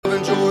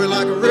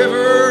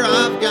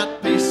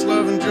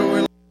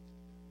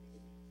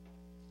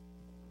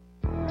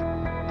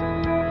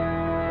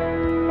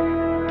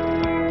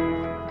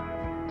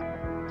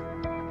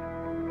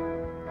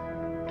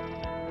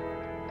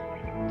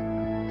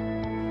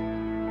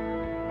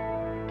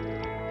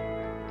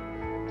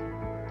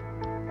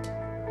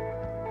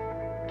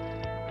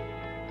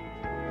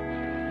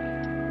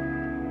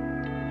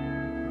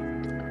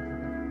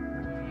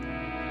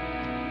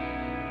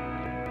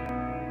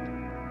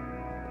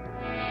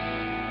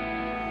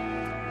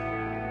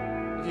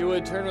you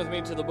would turn with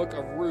me to the book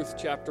of Ruth,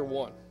 chapter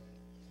 1.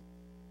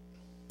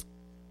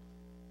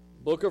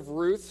 Book of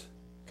Ruth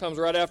comes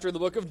right after the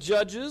book of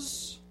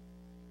Judges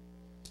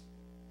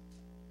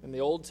in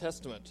the Old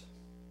Testament.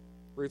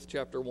 Ruth,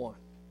 chapter 1.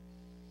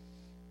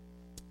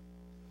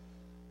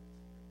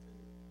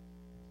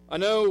 I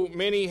know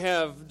many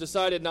have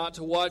decided not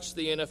to watch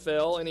the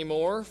NFL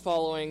anymore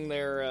following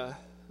their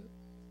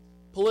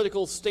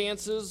political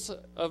stances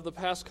of the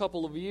past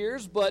couple of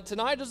years, but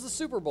tonight is the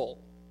Super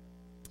Bowl.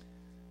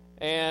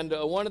 And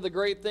one of the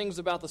great things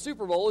about the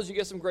Super Bowl is you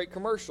get some great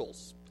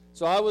commercials.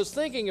 So I was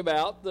thinking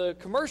about the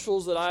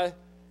commercials that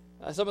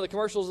some of the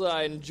commercials that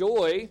I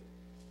enjoy,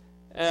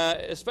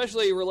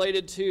 especially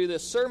related to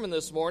this sermon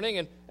this morning.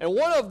 And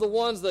one of the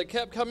ones that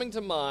kept coming to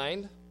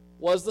mind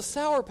was the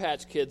Sour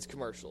Patch Kids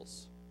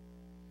commercials.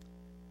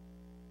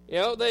 You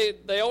know,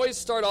 they always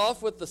start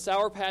off with the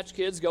Sour Patch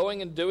Kids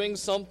going and doing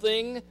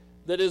something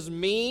that is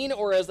mean,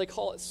 or as they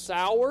call it,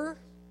 sour.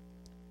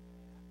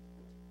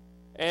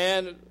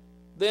 And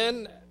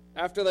then,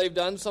 after they've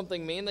done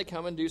something mean, they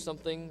come and do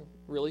something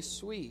really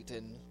sweet.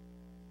 And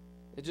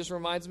it just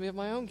reminds me of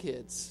my own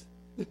kids.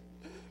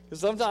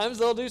 Because sometimes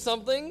they'll do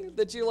something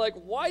that you're like,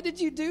 why did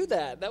you do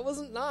that? That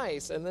wasn't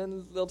nice. And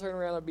then they'll turn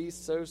around and be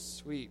so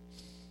sweet.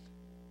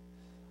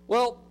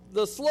 Well,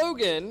 the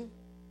slogan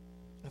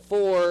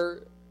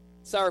for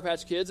Sour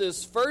Patch Kids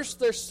is, first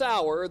they're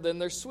sour, then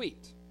they're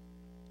sweet.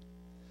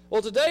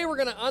 Well, today we're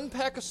going to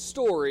unpack a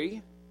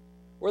story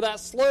where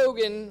that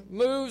slogan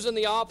moves in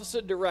the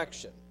opposite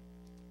direction.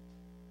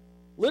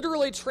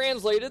 Literally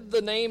translated,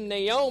 the name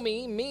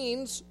Naomi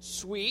means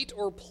sweet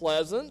or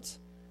pleasant.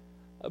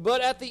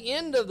 But at the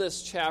end of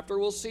this chapter,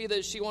 we'll see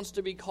that she wants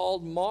to be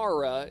called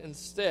Mara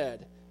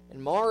instead.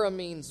 And Mara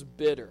means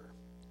bitter.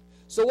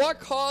 So what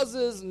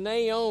causes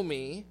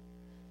Naomi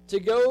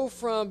to go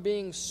from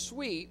being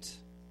sweet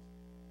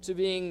to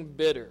being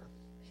bitter?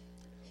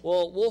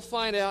 Well, we'll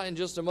find out in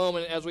just a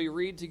moment as we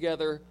read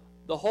together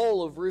the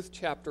whole of Ruth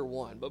chapter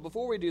 1. But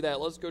before we do that,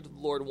 let's go to the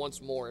Lord once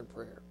more in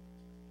prayer.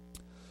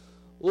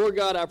 Lord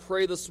God, I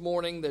pray this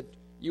morning that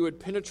you would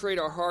penetrate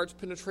our hearts,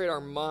 penetrate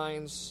our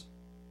minds,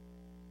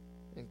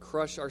 and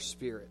crush our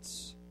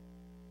spirits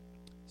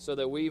so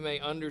that we may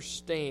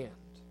understand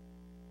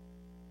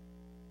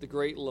the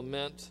great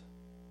lament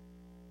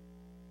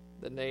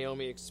that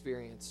Naomi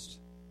experienced,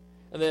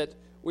 and that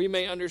we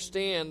may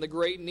understand the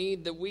great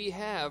need that we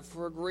have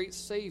for a great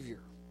Savior.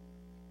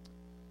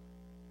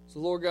 So,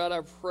 Lord God,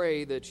 I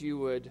pray that you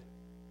would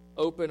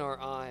open our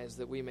eyes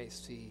that we may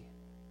see.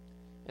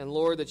 And,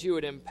 Lord, that you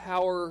would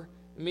empower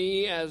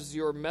me as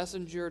your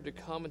messenger to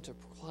come and to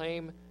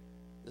proclaim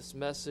this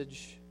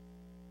message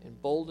in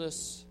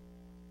boldness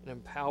and in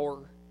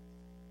power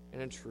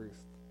and in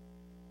truth.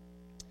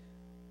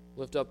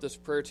 Lift up this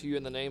prayer to you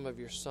in the name of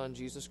your Son,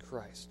 Jesus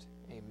Christ.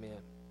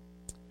 Amen.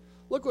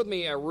 Look with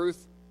me at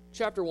Ruth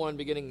chapter 1,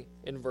 beginning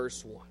in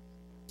verse 1.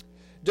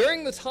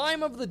 During the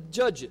time of the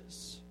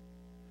judges,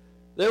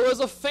 there was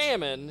a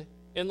famine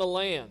in the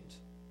land.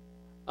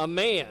 A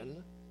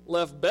man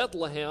left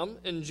Bethlehem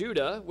in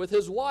Judah with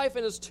his wife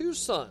and his 2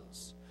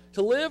 sons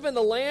to live in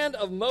the land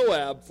of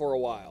Moab for a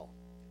while.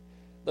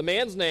 The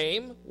man's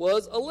name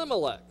was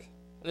Elimelech,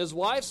 and his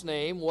wife's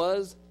name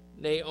was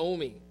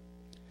Naomi.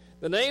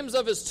 The names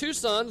of his 2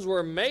 sons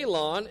were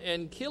Mahlon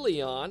and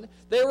Chilion.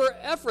 They were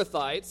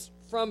Ephrathites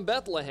from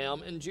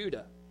Bethlehem in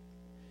Judah.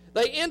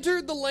 They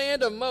entered the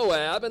land of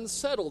Moab and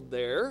settled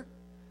there.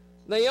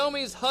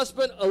 Naomi's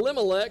husband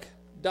Elimelech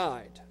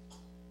died,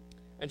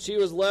 and she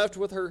was left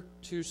with her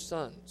 2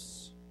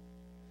 sons.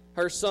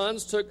 Her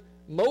sons took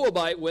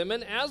Moabite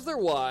women as their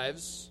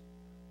wives.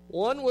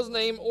 One was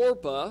named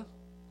Orpah,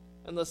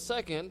 and the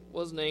second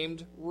was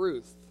named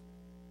Ruth.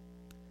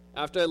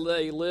 After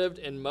they lived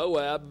in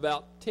Moab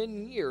about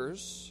 10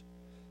 years,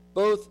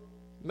 both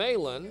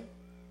Mahlon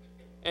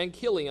and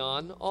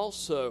Chilion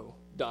also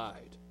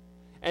died.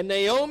 And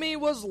Naomi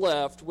was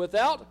left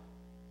without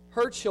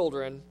her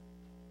children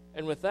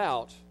and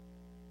without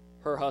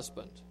her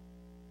husband.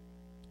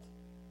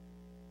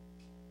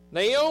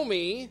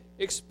 Naomi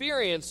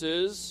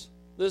experiences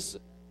this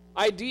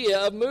idea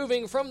of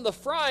moving from the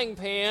frying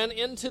pan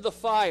into the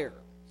fire.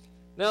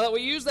 Now that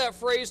we use that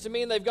phrase to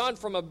mean they've gone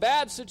from a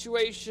bad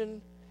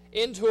situation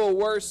into a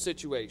worse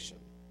situation.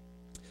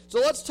 So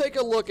let's take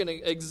a look and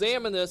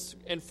examine this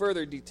in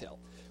further detail.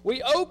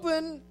 We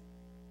open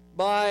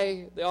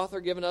by the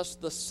author giving us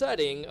the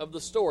setting of the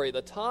story,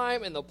 the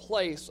time and the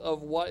place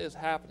of what is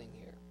happening here.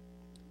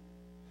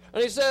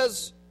 And he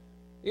says,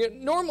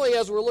 normally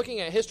as we're looking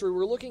at history,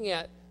 we're looking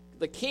at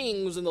the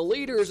kings and the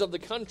leaders of the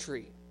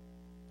country.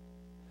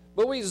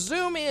 But we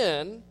zoom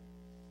in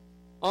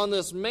on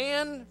this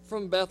man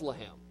from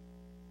Bethlehem.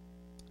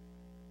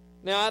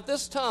 Now, at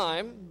this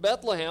time,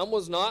 Bethlehem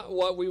was not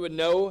what we would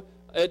know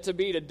it to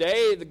be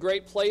today, the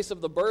great place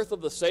of the birth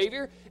of the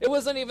Savior. It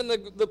wasn't even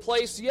the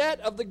place yet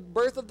of the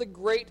birth of the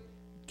great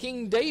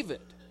King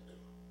David.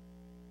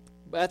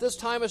 But at this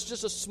time, it's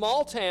just a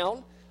small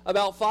town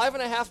about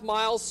 5.5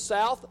 miles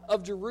south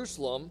of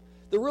Jerusalem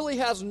that really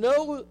has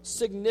no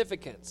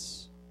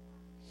significance.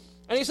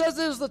 And he says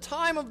it is the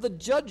time of the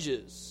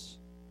judges,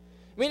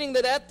 meaning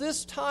that at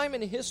this time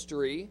in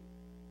history,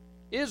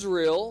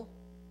 Israel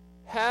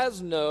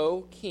has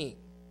no king.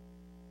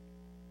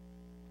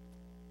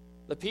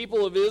 The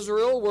people of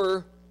Israel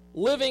were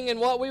living in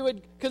what we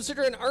would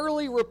consider an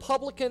early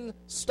Republican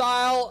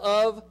style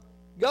of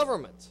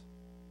government.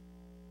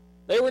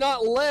 They were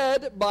not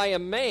led by a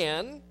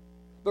man,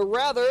 but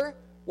rather,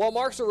 what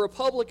marks a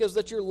republic is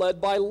that you're led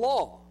by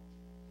law.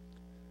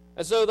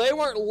 And so they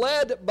weren't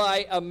led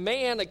by a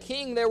man, a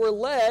king, they were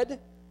led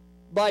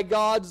by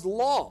God's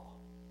law.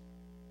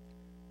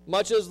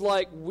 Much as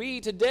like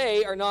we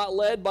today are not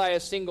led by a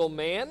single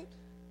man,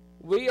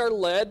 we are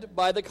led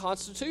by the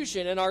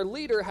Constitution, and our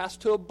leader has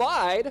to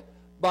abide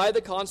by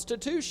the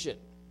Constitution.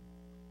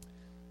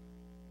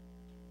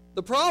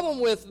 The problem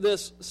with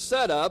this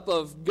setup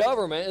of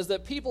government is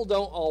that people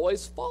don't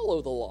always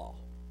follow the law.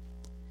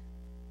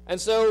 And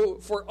so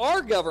for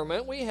our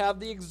government, we have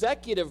the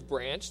executive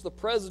branch, the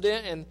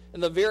president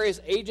and the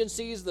various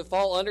agencies that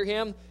fall under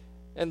him,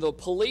 and the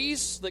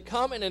police that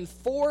come and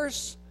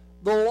enforce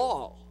the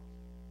law.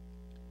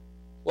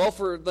 Well,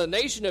 for the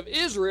nation of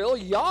Israel,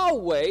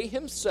 Yahweh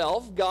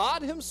himself,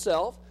 God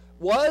himself,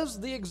 was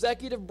the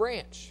executive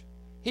branch.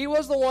 He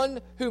was the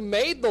one who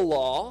made the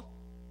law,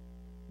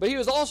 but he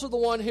was also the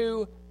one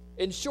who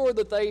ensured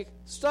that they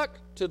stuck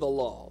to the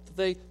law, that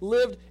they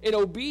lived in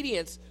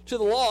obedience to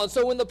the law. And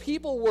so when the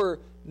people were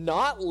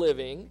not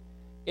living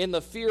in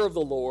the fear of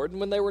the Lord, and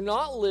when they were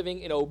not living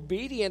in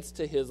obedience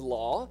to his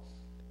law,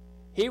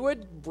 he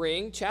would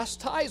bring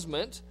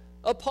chastisement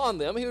upon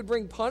them. He would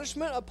bring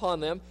punishment upon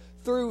them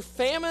through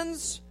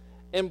famines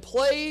and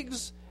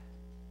plagues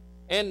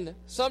and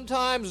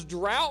sometimes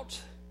drought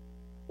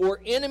or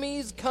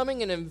enemies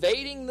coming and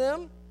invading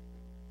them,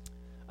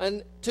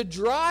 and to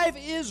drive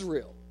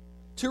Israel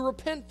to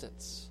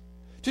repentance,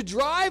 to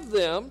drive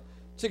them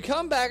to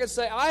come back and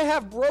say, I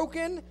have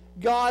broken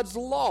God's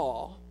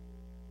law.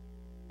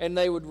 And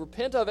they would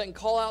repent of it and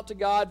call out to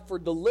God for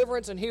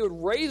deliverance, and he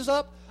would raise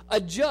up a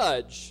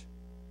judge.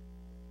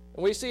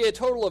 And we see a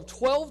total of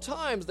 12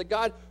 times that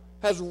God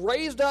has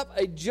raised up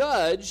a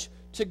judge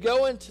to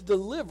go and to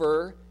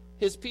deliver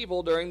his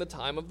people during the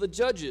time of the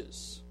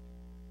judges.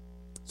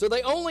 So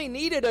they only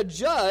needed a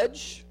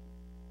judge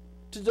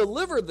to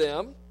deliver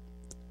them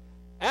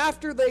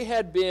after they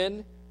had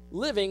been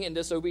living in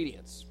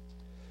disobedience.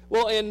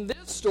 Well, in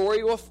this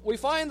story, we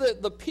find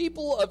that the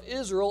people of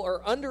Israel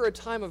are under a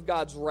time of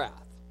God's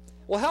wrath.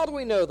 Well, how do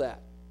we know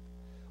that?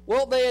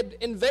 Well, they had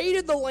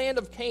invaded the land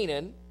of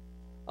Canaan,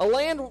 a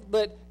land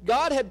that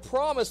God had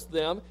promised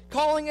them,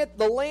 calling it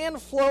the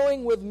land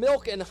flowing with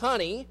milk and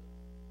honey,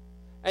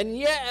 and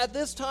yet at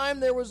this time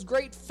there was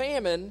great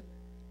famine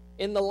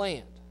in the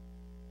land.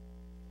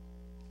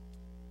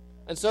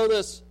 And so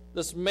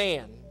this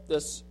man,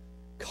 this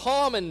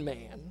common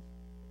man,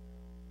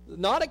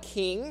 not a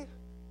king,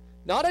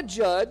 not a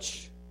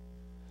judge,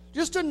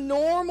 just a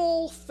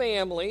normal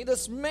family,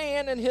 this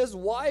man and his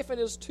wife and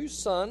his 2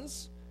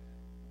 sons,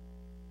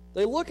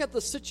 they look at the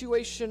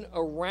situation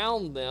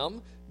around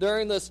them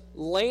during this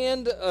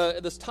land,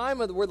 this time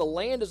where the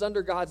land is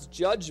under God's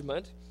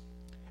judgment,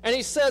 and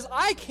he says,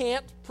 I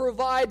can't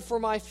provide for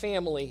my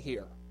family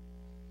here.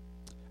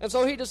 And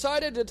so he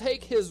decided to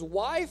take his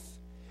wife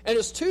and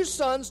his 2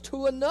 sons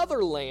to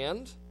another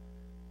land,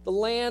 the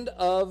land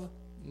of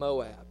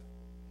Moab.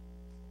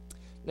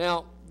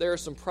 Now, there are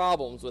some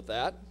problems with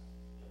that.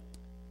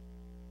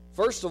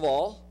 First of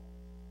all,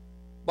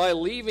 by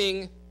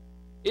leaving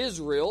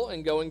Israel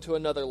and going to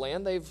another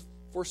land, they've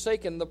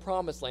forsaken the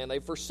promised land.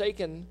 They've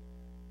forsaken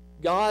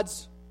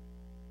God's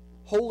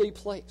holy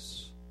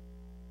place.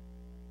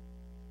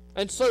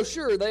 And so,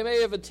 sure, they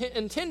may have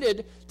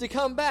intended to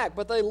come back,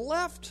 but they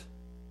left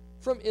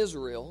from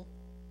Israel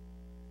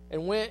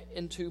and went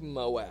into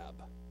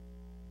Moab.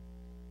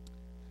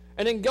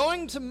 And in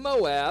going to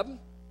Moab,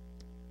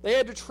 they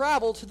had to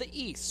travel to the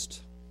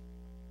east.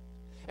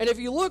 And if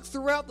you look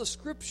throughout the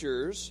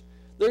scriptures,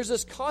 there's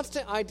this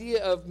constant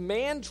idea of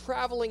man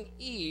traveling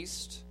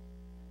east.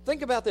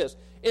 Think about this.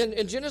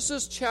 In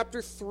Genesis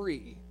chapter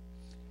 3,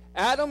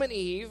 Adam and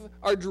Eve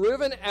are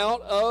driven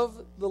out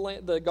of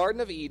the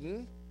Garden of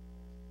Eden,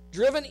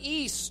 driven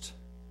east.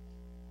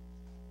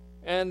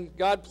 And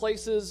God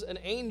places an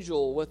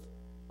angel with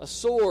a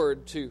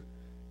sword to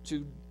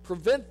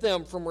prevent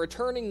them from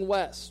returning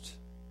west.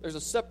 There's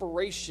a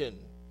separation.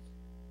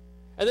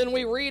 And then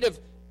we read of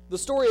the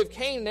story of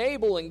Cain and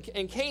Abel,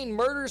 and Cain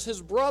murders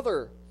his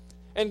brother.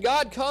 And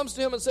God comes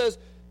to him and says,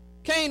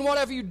 Cain, what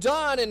have you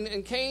done?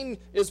 And Cain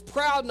is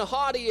proud and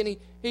haughty, and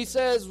he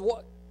says,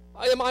 "What,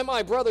 am I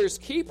my brother's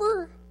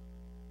keeper?"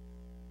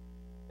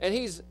 And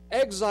he's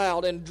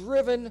exiled and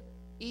driven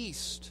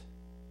east.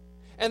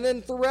 And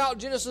then throughout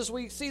Genesis,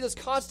 we see this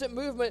constant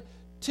movement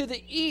to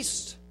the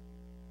east.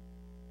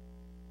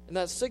 And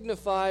that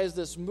signifies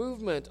this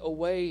movement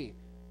away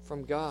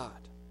from God.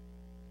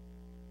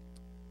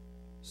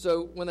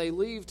 So when they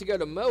leave to go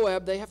to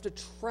Moab, they have to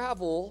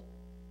travel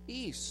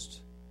east,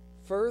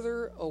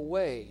 further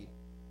away,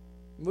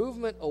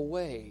 movement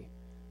away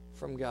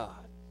from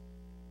God.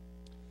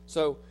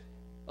 So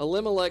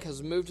Elimelech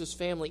has moved his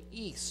family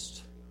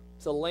east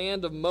to the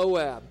land of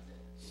Moab.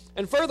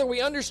 And further,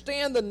 we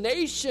understand the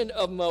nation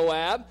of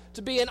Moab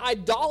to be an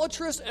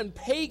idolatrous and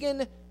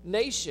pagan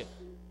nation.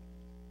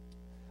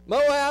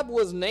 Moab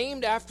was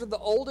named after the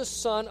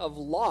oldest son of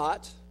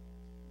Lot,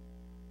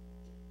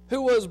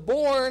 who was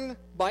born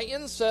by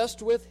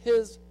incest with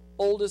his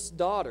oldest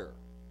daughter.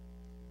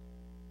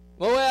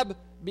 Moab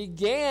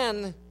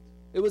it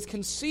was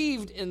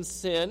conceived in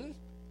sin,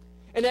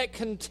 and it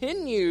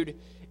continued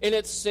in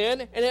its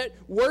sin, and it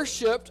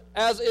worshipped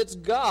as its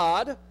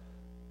god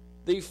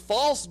the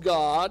false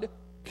god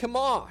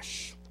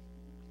Chemosh.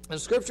 And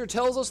Scripture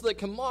tells us that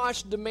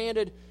Chemosh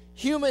demanded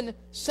human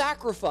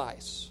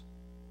sacrifice.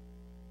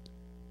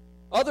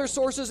 Other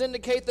sources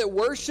indicate that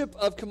worship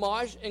of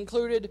Chemosh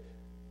included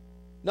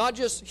not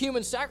just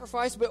human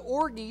sacrifice, but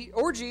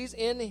orgies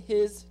in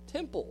his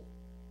temple.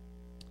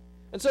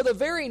 And so the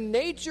very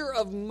nature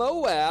of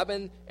Moab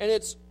and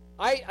its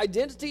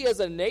identity as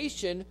a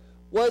nation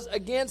was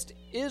against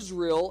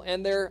Israel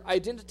and their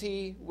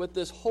identity with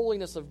this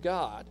holiness of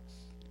God.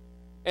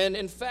 And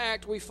in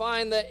fact, we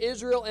find that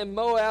Israel and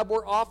Moab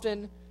were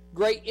often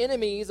great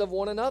enemies of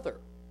one another.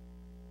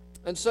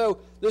 And so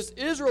this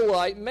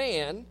Israelite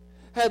man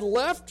had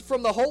left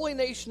from the holy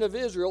nation of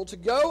Israel to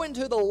go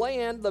into the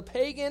land, the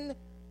pagan,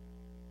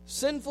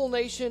 sinful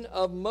nation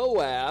of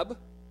Moab,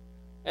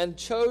 and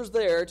chose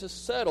there to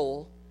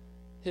settle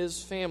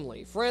his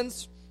family.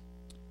 Friends,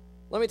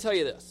 let me tell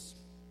you this.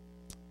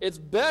 It's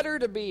better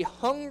to be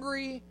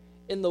hungry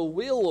in the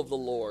will of the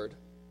Lord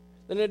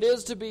than it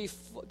is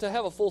to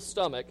have a full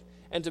stomach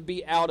and to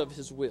be out of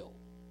his will.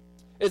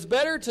 It's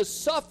better to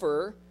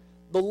suffer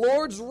the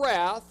Lord's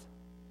wrath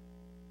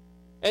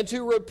and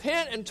to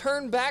repent and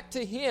turn back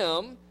to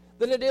him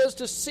than it is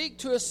to seek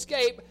to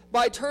escape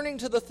by turning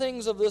to the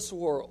things of this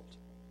world.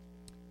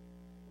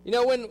 You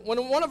know,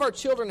 when one of our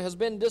children has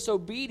been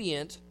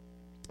disobedient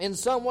in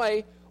some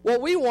way,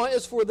 what we want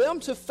is for them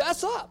to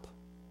fess up,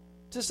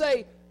 to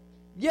say,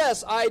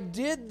 yes, I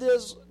did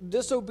this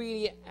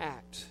disobedient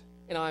act,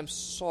 and I'm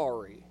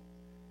sorry,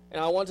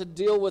 and I want to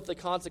deal with the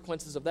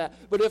consequences of that.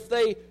 But if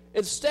they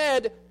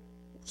instead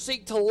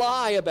seek to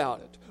lie about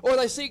it, or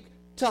they seek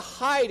to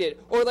hide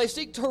it, or they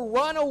seek to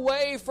run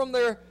away from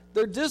their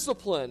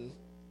discipline,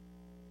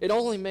 it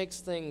only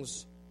makes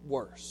things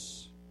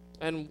worse.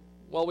 And,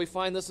 well, we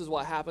find this is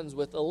what happens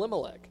with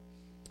Elimelech.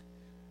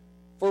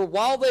 For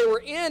while they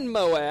were in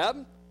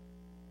Moab,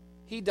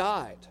 he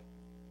died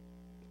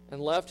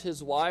and left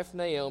his wife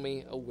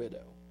Naomi a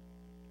widow.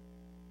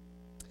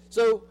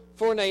 So,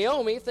 for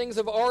Naomi, things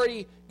have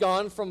already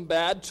gone from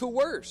bad to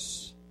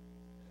worse.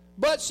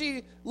 But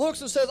she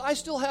looks and says, I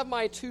still have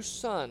my 2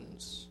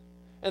 sons.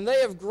 And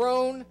they have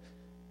grown,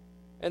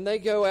 and they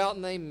go out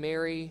and they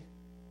marry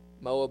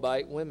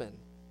Moabite women.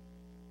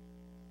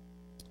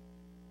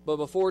 But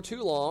before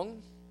too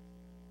long,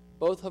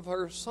 both of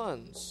her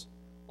sons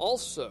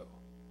also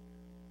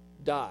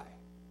die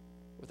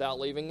without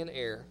leaving an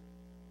heir,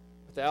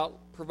 without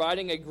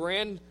providing a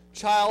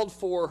grandchild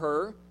for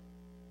her.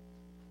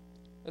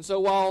 And so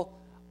while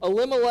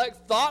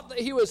Elimelech thought that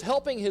he was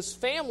helping his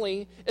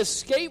family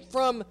escape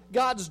from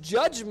God's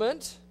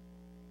judgment,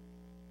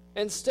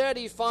 instead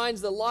he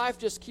finds that life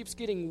just keeps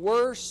getting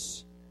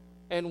worse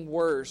and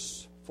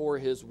worse for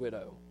his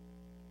widow.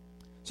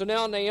 So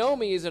now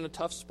Naomi is in a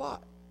tough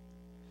spot.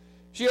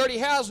 She already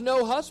has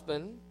no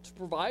husband to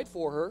provide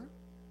for her.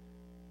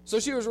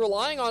 So she was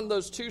relying on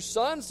those 2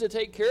 sons to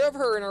take care of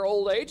her in her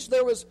old age.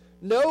 There was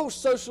no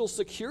social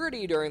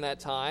security during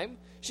that time.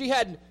 She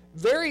had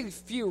very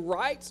few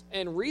rights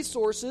and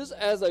resources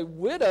as a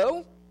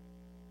widow.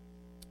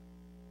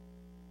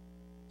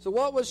 So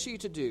what was she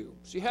to do?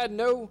 She had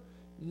no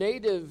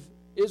native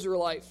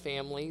Israelite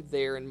family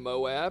there in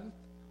Moab.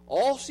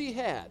 All she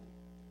had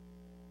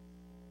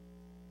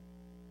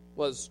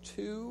was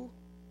 2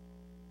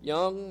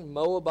 young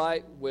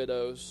Moabite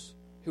widows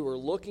who were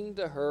looking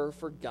to her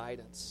for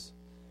guidance.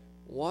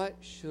 What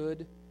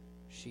should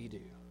she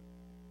do?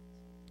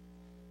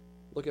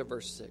 Look at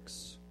verse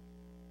 6.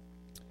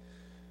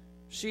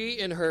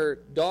 She and her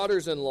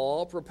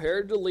daughters-in-law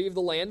prepared to leave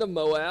the land of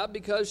Moab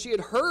because she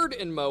had heard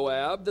in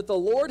Moab that the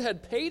Lord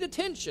had paid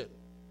attention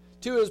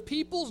to his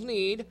people's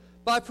need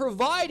by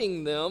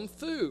providing them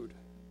food.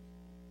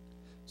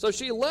 So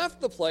she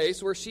left the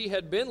place where she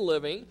had been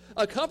living,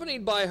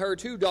 accompanied by her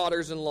 2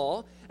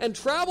 daughters-in-law, and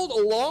traveled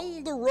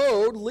along the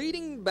road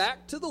leading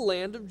back to the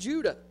land of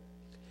Judah.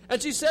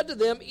 And she said to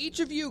them, each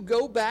of you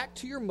go back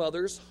to your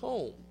mother's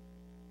home.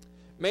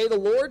 May the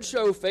Lord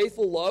show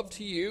faithful love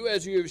to you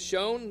as you have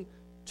shown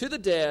to the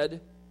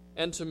dead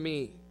and to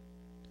me.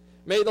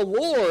 May the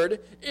Lord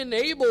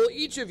enable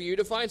each of you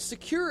to find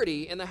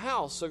security in the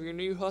house of your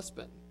new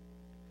husband.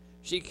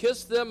 She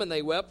kissed them and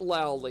they wept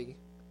loudly.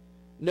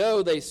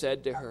 No, they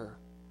said to her,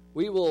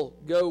 we will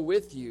go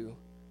with you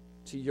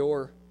to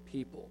your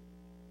people.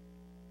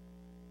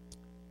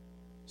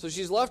 So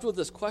she's left with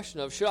this question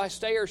of, should I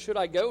stay or should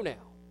I go now?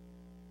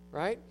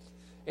 Right?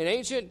 In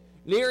ancient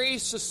Near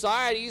East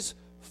societies,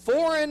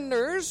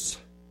 foreigners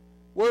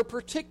were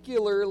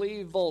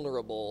particularly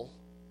vulnerable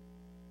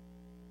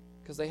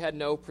because they had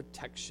no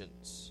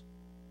protections.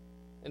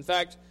 In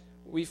fact,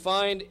 we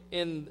find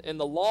in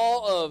the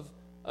law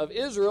of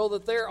Israel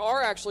that there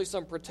are actually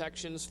some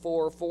protections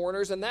for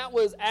foreigners, and that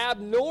was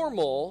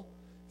abnormal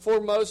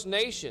for most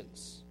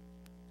nations.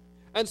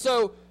 And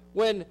so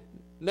when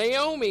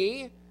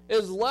Naomi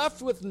is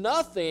left with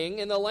nothing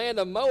in the land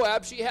of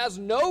Moab, she has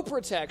no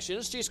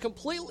protections, she's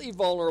completely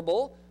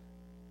vulnerable,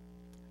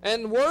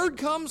 and word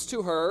comes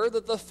to her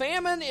that the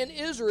famine in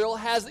Israel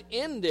has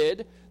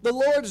ended, the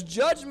Lord's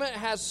judgment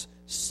has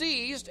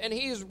ceased, and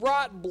he's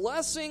brought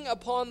blessing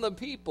upon the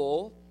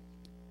people.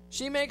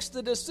 She makes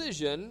the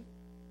decision,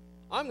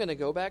 I'm going to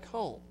go back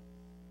home.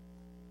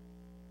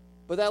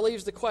 But that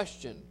leaves the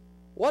question,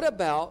 what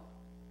about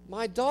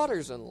my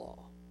daughters-in-law?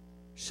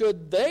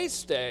 Should they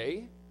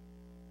stay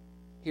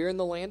here in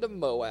the land of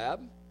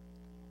Moab,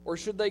 or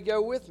should they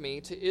go with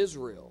me to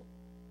Israel?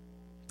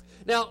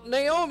 Now,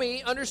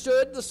 Naomi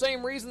understood the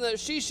same reason that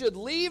she should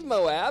leave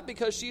Moab,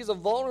 because she's a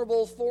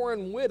vulnerable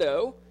foreign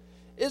widow,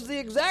 is the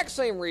exact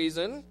same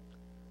reason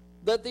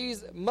that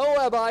these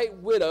Moabite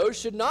widows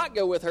should not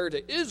go with her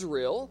to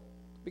Israel,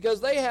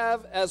 because they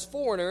have, as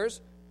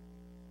foreigners,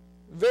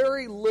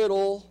 very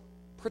little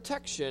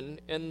protection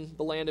in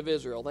the land of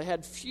Israel. They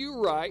had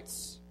few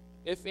rights,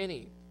 if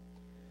any.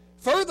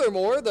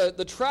 Furthermore,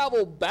 the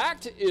travel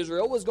back to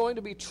Israel was going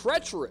to be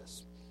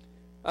treacherous.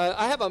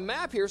 I have a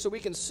map here so we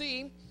can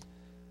see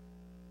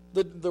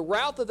the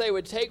route that they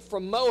would take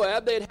from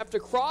Moab. They'd have to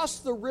cross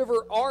the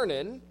river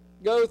Arnon,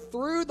 go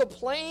through the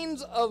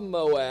plains of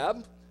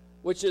Moab,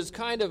 which is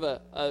kind of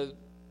a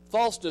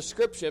false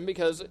description,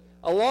 because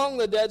along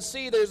the Dead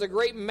Sea there's a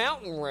great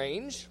mountain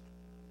range.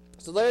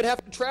 So they would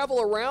have to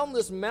travel around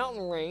this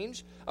mountain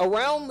range,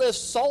 around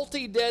this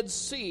salty Dead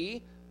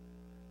Sea,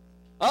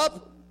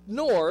 up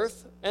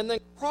north, and then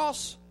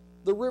cross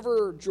the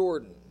river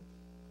Jordan.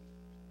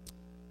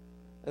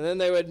 And then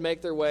they would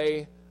make their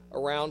way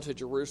around to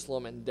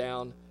Jerusalem and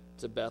down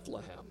to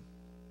Bethlehem.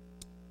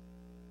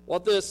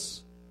 What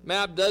this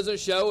map doesn't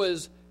show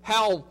is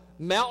how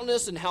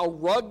mountainous and how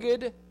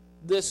rugged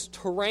this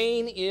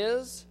terrain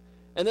is.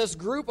 And this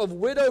group of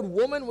widowed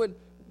women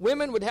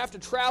would have to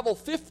travel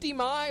 50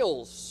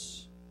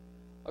 miles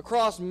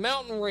across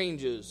mountain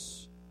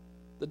ranges,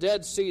 the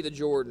Dead Sea, the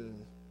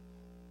Jordan.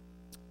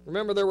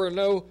 Remember, there were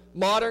no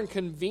modern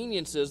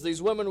conveniences.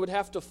 These women would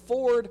have to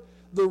ford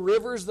the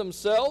rivers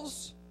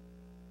themselves.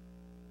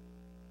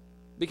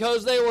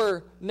 Because they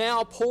were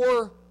now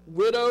poor,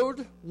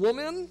 widowed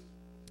women,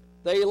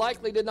 they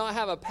likely did not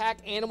have a pack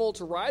animal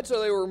to ride,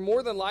 so they were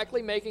more than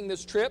likely making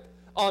this trip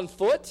on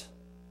foot.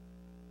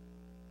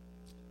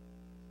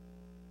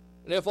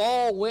 And if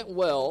all went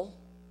well,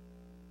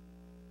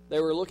 they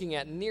were looking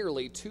at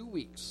nearly 2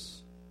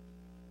 weeks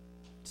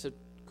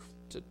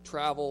to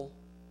travel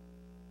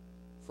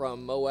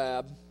from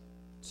Moab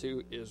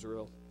to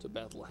Israel, to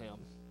Bethlehem.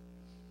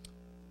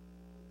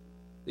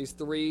 These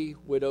 3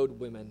 widowed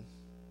women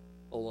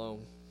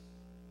alone.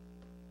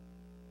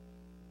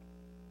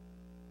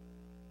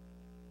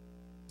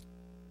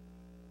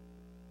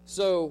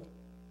 So,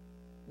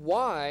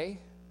 why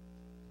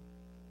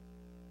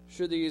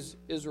should these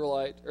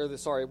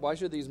why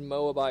should these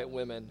Moabite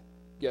women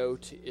go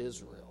to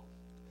Israel?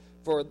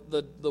 For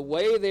the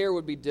way there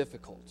would be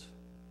difficult.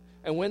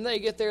 And when they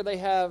get there, they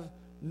have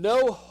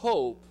no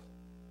hope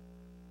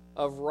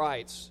of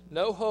rights,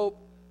 no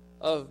hope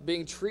of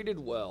being treated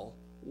well.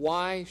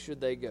 Why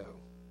should they go?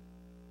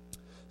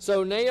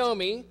 So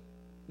Naomi,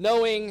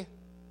 knowing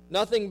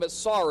nothing but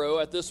sorrow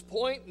at this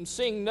point and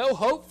seeing no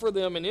hope for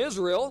them in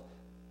Israel,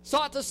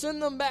 sought to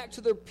send them back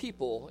to their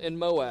people in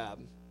Moab.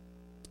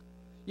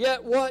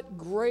 Yet what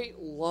great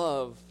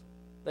love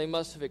they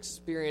must have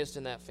experienced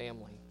in that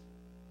family.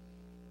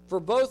 For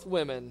both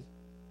women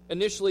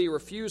initially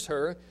refuse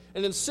her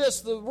and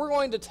insist that we're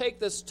going to take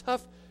this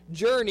tough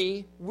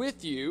journey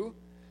with you.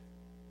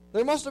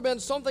 There must have been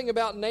something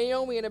about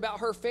Naomi and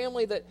about her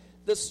family that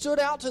stood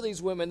out to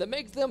these women, that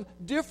makes them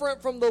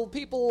different from the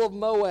people of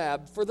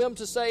Moab, for them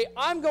to say,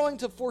 I'm going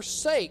to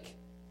forsake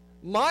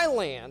my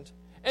land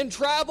and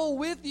travel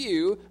with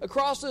you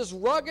across this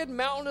rugged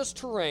mountainous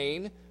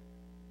terrain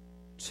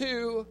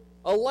to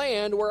a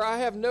land where I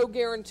have no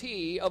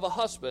guarantee of a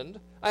husband,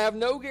 I have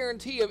no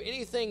guarantee of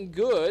anything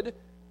good,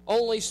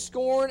 only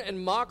scorn and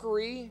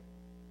mockery.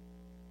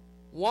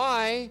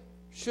 Why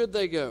should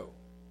they go?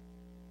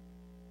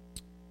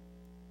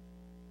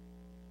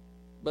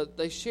 But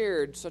they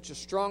shared such a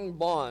strong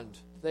bond,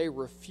 they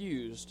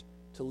refused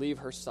to leave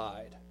her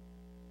side.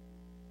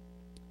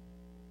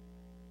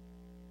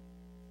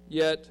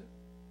 Yet,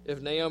 if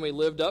Naomi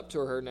lived up to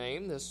her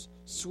name, this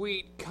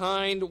sweet,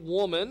 kind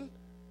woman,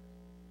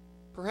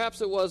 perhaps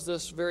it was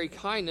this very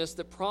kindness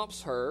that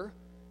prompts her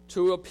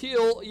to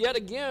appeal yet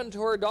again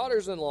to her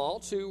daughters-in-law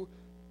to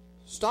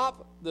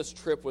stop this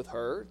trip with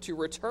her, to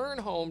return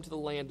home to the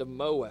land of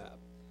Moab.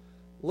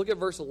 Look at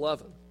verse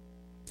 11.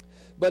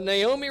 But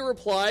Naomi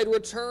replied,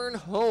 return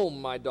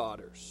home, my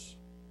daughters.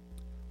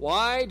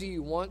 Why do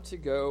you want to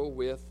go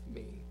with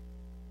me?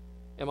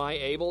 Am I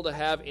able to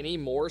have any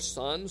more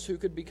sons who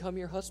could become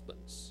your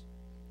husbands?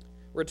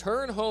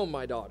 Return home,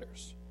 my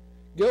daughters.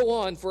 Go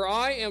on, for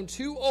I am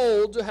too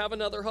old to have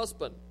another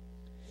husband.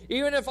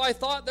 Even if I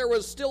thought there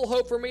was still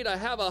hope for me to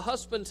have a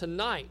husband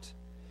tonight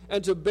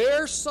and to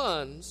bear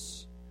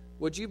sons,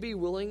 would you be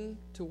willing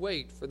to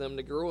wait for them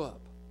to grow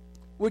up?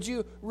 Would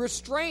you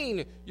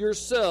restrain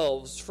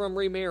yourselves from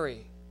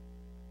remarrying?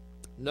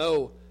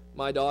 No,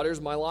 my daughters,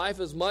 my life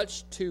is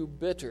much too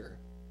bitter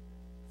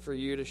for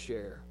you to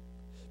share,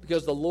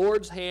 because the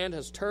Lord's hand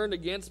has turned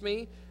against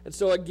me. And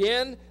so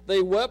again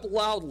they wept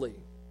loudly,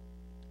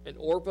 and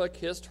Orpah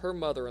kissed her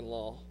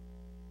mother-in-law,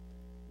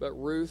 but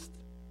Ruth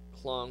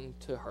clung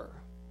to her.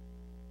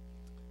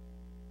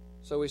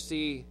 So we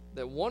see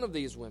that one of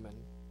these women,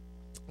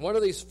 one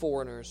of these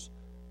foreigners,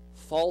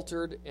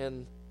 faltered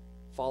in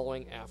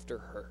following after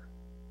her.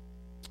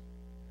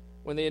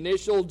 When the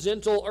initial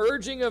gentle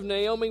urging of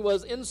Naomi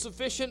was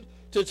insufficient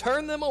to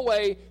turn them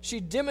away, she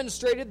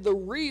demonstrated the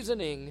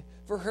reasoning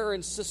for her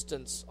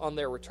insistence on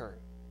their return.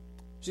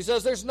 She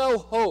says, there's no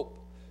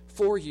hope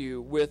for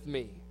you with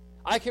me.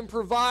 I can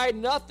provide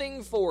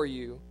nothing for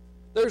you.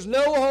 There's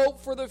no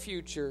hope for the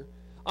future.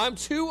 I'm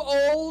too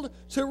old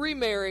to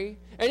remarry,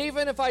 and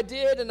even if I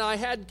did and I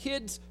had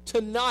kids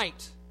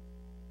tonight,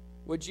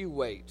 would you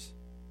wait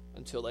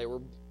until they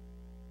were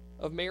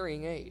of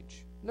marrying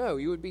age? No,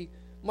 you would be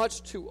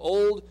much too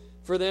old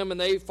for them, and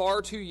they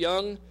far too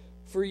young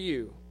for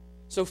you.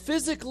 So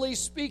physically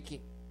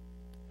speaking,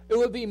 it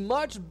would be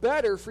much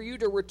better for you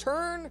to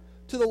return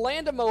to the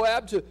land of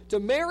Moab, to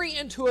marry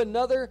into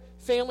another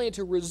family, and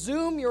to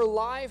resume your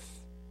life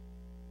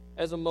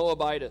as a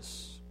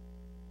Moabitess.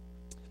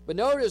 But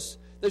notice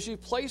that she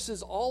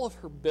places all of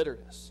her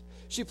bitterness,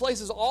 she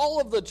places all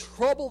of the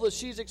trouble that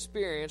she's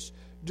experienced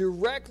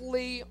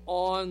directly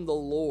on the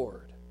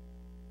Lord.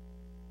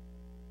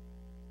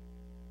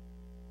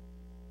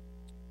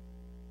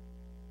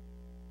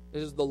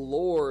 It is the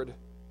Lord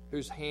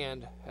whose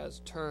hand has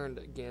turned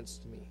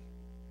against me.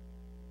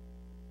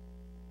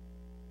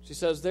 She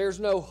says, there's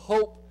no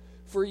hope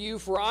for you,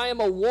 for I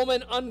am a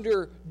woman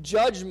under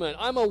judgment.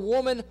 I'm a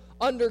woman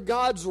under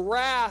God's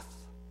wrath.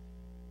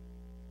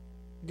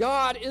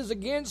 God is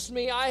against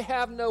me. I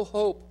have no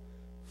hope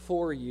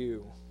for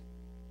you.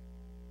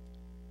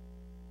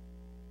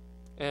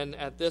 And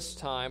at this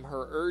time,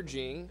 her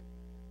urging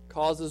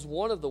causes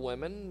one of the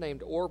women,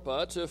 named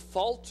Orpah, to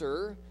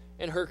falter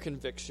in her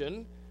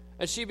conviction.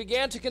 And she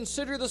began to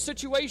consider the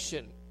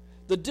situation,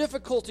 the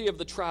difficulty of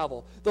the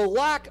travel, the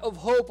lack of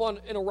hope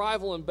in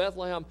arrival in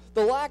Bethlehem,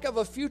 the lack of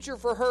a future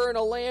for her in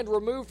a land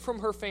removed from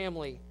her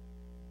family.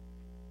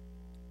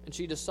 And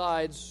she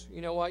decides,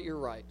 you know what, you're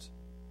right.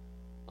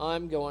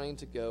 I'm going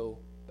to go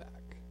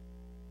back.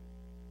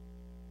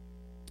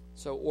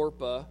 So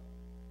Orpah,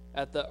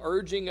 at the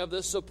urging of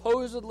this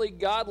supposedly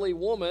godly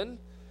woman,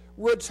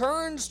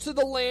 returns to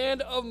the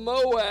land of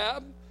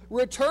Moab,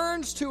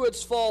 returns to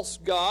its false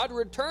god,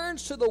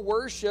 returns to the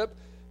worship.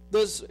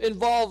 This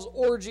involves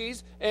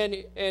orgies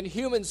and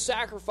human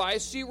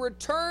sacrifice. She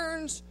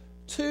returns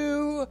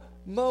to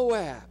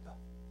Moab.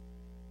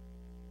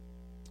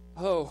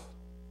 Oh,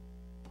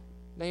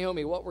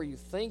 Naomi, what were you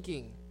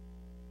thinking?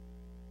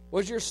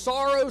 Was your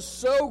sorrow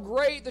so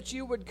great that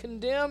you would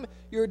condemn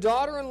your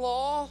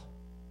daughter-in-law?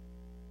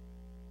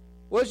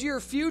 Was your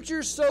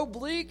future so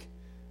bleak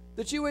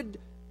that you would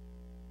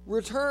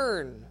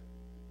return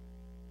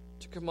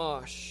to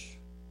Chemosh?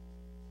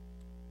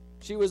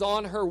 She was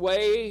on her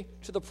way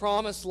to the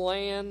promised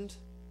land,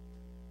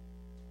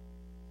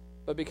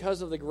 but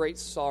because of the great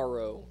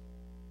sorrow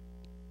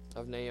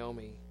of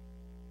Naomi,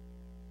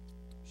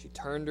 she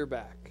turned her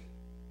back.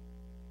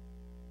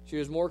 She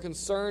was more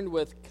concerned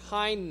with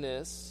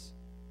kindness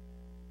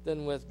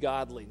than with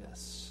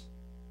godliness.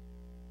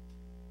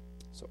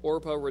 So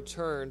Orpah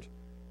returned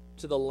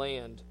to the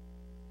land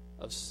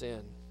of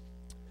sin.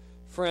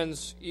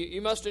 Friends,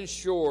 you must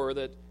ensure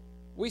that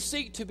we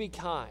seek to be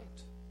kind.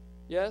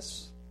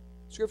 Yes?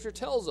 Scripture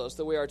tells us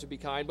that we are to be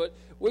kind, but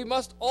we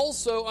must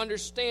also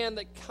understand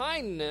that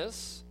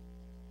kindness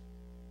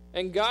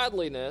and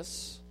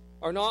godliness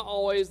are not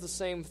always the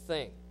same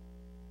thing.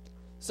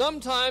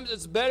 Sometimes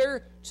it's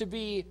better to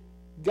be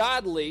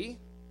godly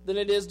than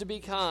it is to be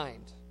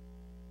kind.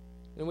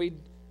 And we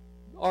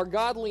are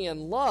godly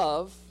in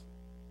love,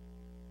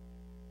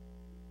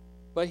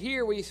 but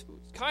here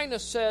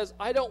kindness says,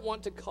 I don't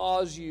want to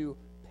cause you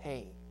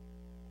pain.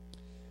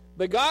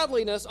 But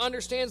godliness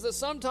understands that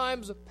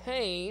sometimes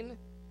pain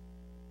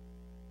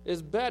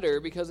is better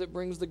because it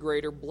brings the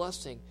greater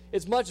blessing.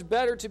 It's much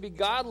better to be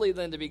godly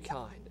than to be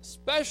kind,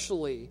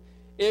 especially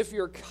if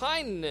your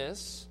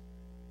kindness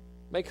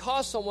may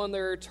cost someone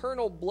their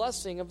eternal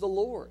blessing of the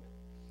Lord.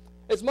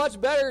 It's much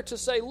better to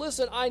say,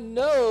 listen, I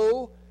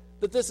know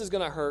that this is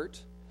going to hurt.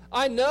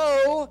 I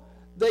know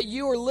that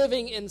you are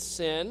living in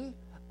sin.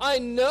 I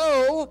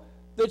know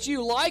that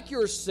you like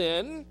your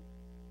sin,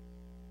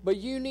 but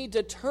you need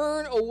to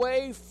turn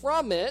away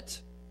from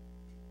it,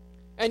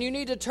 and you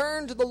need to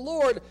turn to the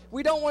Lord.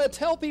 We don't want to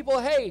tell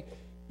people, hey,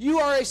 you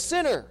are a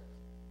sinner,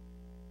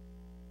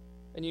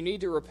 and you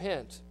need to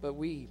repent, but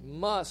we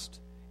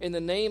must, in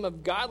the name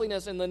of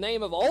godliness, in the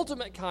name of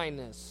ultimate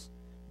kindness,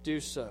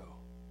 do so.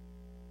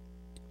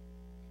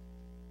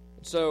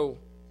 So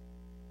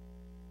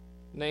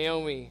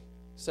Naomi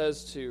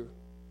says to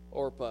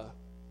Orpah,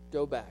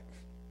 go back.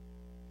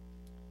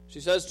 She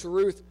says to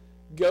Ruth,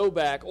 go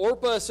back.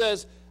 Orpah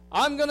says,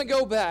 I'm going to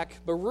go back.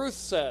 But Ruth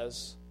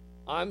says,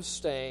 I'm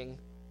staying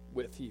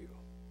with you.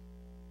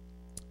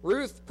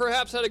 Ruth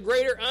perhaps had a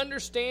greater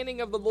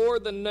understanding of the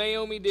Lord than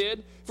Naomi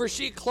did, for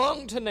she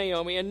clung to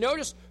Naomi. And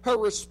notice her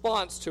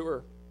response to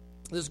her.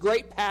 This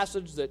great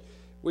passage that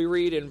we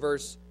read in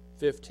verse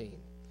 15.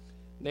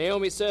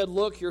 Naomi said,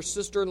 look, your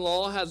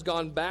sister-in-law has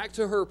gone back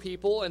to her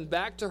people and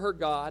back to her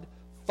God.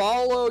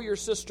 Follow your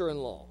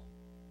sister-in-law.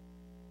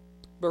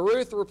 But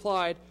Ruth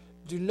replied,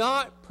 do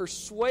not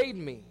persuade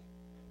me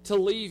to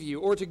leave you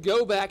or to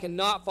go back and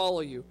not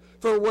follow you.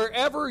 For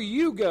wherever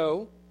you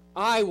go,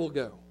 I will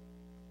go.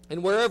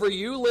 And wherever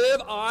you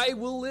live, I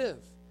will live.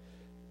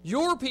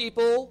 Your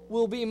people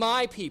will be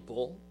my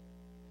people,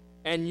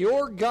 and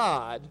your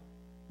God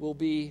will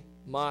be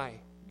my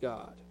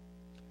God.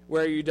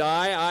 Where you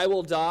die, I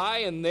will die,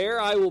 and there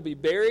I will be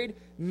buried.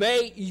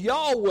 May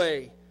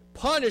Yahweh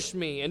punish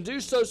me and do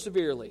so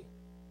severely,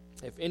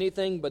 if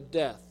anything but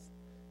death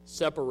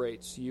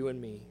separates you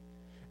and me.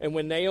 And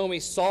when Naomi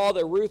saw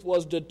that Ruth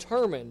was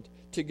determined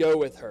to go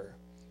with her,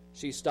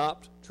 she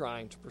stopped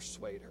trying to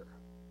persuade her.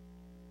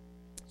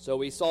 So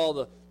we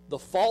saw the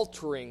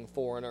faltering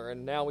foreigner,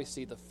 and now we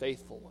see the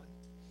faithful one,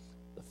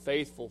 the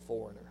faithful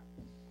foreigner.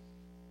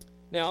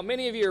 Now,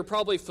 many of you are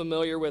probably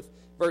familiar with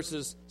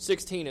verses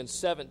 16 and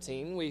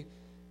 17. We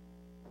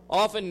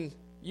often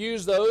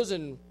use those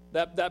in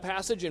that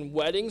passage in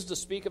weddings to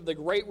speak of the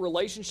great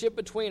relationship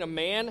between a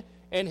man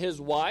and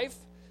his wife.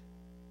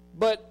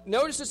 But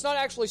notice it's not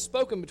actually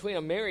spoken between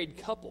a married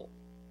couple.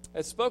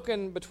 It's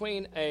spoken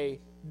between a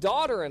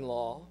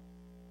daughter-in-law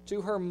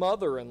to her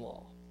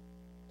mother-in-law.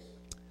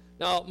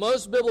 Now,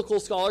 most biblical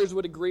scholars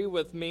would agree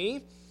with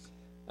me,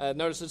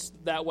 notice it's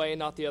that way and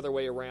not the other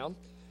way around,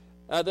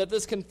 that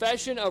this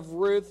confession of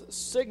Ruth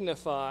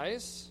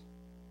signifies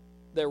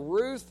that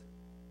Ruth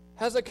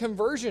has a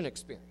conversion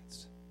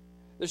experience.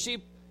 That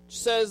she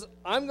says,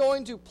 I'm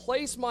going to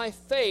place my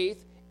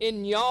faith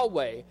in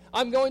Yahweh.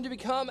 I'm going to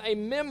become a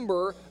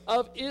member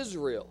of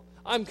Israel.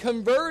 I'm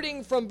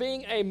converting from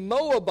being a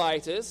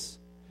Moabitess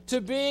to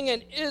being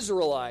an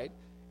Israelite,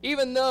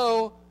 even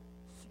though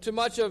to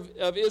much of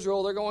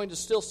Israel they're going to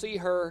still see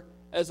her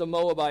as a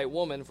Moabite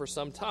woman for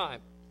some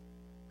time.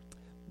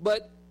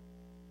 But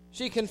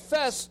she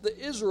confessed the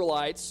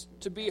Israelites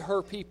to be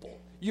her people.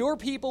 Your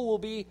people will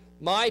be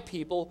my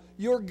people.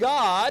 Your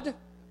God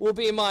will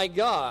be my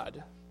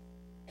God.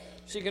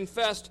 She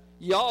confessed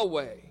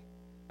Yahweh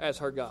as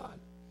her God.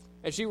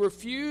 And she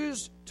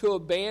refused to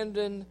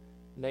abandon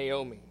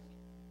Naomi.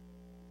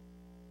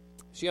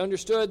 She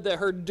understood that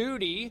her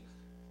duty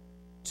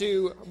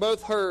to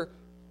both her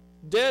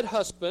dead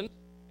husband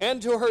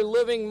and to her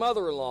living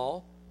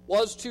mother-in-law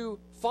was to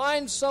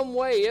find some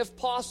way, if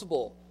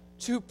possible,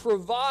 to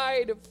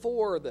provide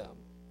for them,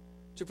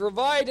 to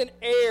provide an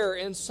heir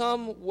in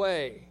some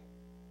way,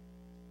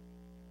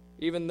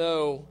 even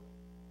though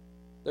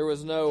there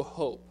was no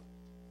hope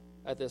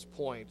at this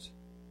point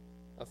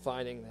of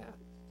finding that.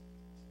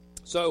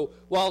 So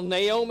while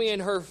Naomi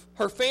and her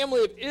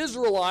family of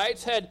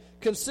Israelites had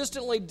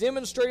consistently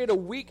demonstrated a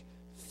weak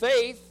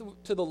faith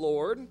to the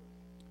Lord,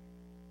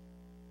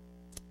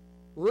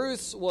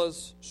 Ruth's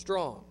was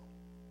strong,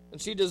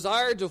 and she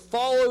desired to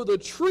follow the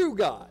true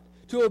God,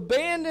 to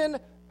abandon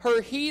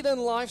her heathen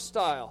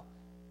lifestyle.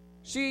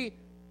 She,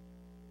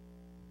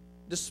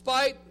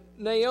 despite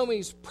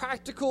Naomi's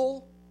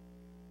practical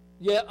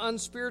yet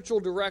unspiritual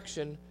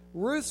direction,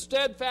 Ruth's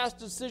steadfast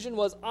decision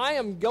was, I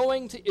am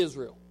going to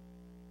Israel.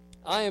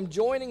 I am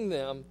joining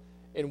them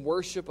in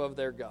worship of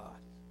their God.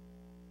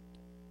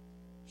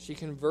 She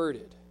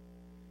converted.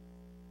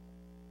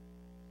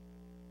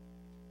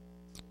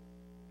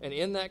 And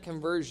in that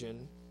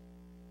conversion,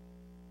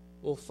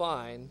 we'll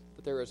find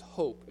that there is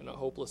hope in a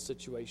hopeless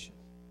situation.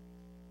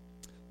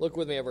 Look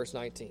with me at verse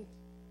 19.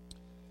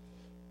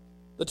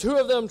 The two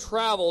of them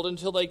traveled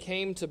until they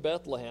came to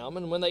Bethlehem,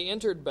 and when they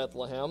entered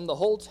Bethlehem, the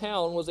whole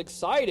town was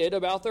excited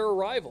about their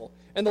arrival,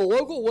 and the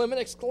local women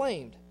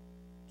exclaimed,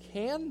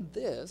 "Can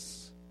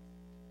this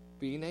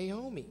be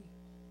Naomi?"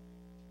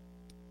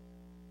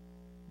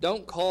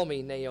 "Don't call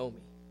me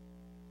Naomi.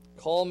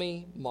 Call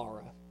me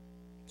Mara,"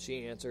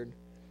 she answered,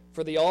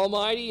 "for the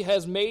Almighty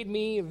has made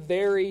me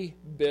very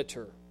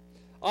bitter.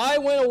 I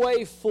went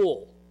away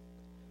full,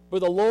 but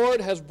the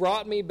Lord has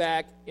brought me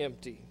back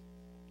empty.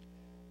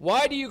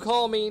 Why do you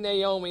call me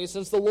Naomi,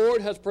 since the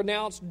Lord has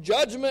pronounced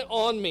judgment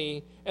on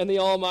me, and the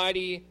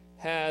Almighty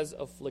has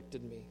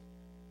afflicted me?"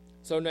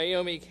 So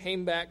Naomi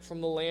came back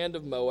from the land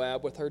of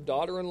Moab with her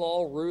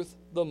daughter-in-law Ruth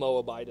the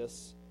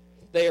Moabitess.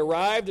 They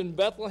arrived in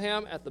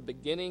Bethlehem at the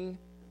beginning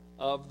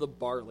of the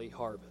barley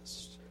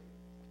harvest.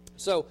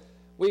 So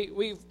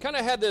we've kind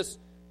of had this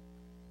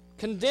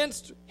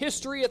condensed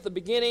history at the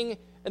beginning,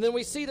 and then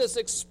we see this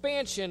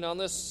expansion on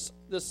this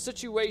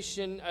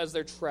situation as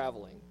they're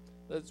traveling.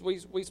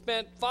 We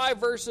spent 5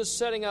 verses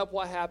setting up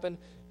what happened.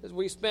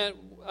 We spent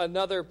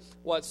another,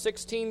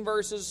 16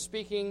 verses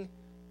speaking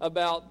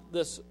about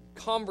this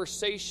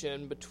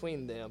conversation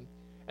between them.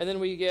 And then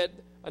we get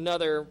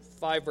another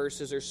 5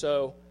 verses or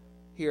so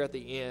here at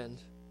the end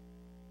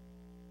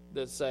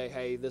that say,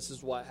 hey, this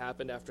is what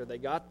happened after they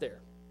got there.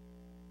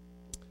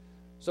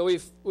 So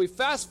we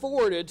fast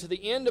forwarded to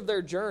the end of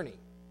their journey.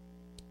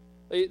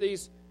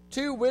 These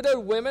 2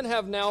 widowed women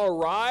have now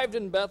arrived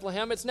in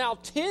Bethlehem. It's now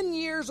 10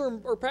 years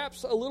or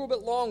perhaps a little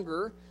bit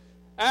longer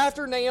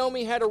after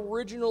Naomi had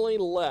originally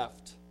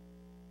left.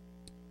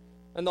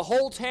 And the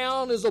whole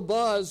town is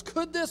abuzz.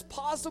 Could this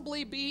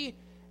possibly be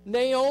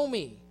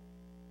Naomi?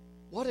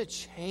 What a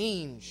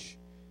change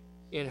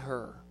in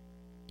her.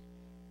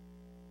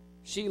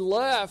 She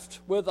left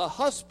with a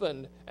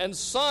husband and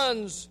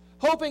sons,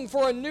 hoping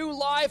for a new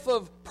life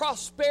of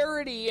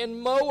prosperity in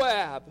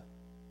Moab.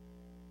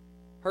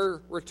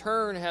 Her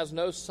return has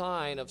no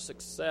sign of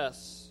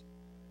success,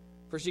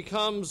 for she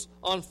comes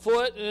on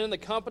foot and in the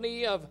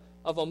company of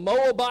a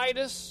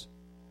Moabitess,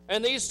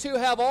 and these 2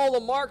 have all the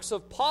marks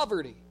of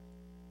poverty.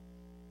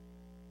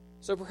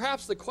 So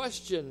perhaps the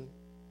question,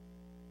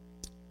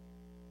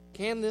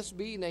 can this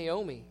be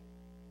Naomi,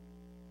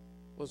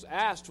 was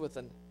asked with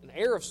an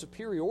air of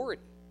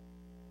superiority.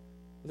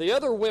 The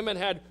other women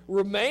had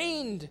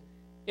remained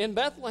in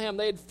Bethlehem.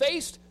 They had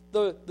faced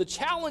the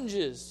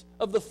challenges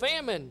of the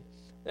famine,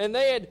 and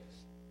they had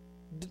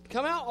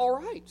come out all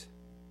right.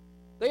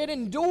 They had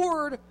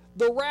endured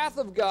the wrath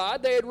of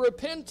God. They had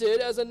repented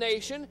as a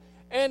nation,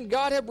 and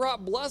God had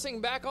brought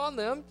blessing back on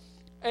them,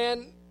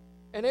 and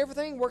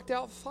everything worked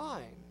out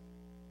fine.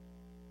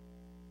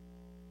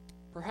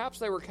 Perhaps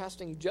they were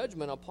casting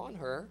judgment upon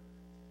her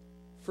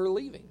for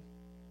leaving.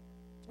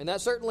 And that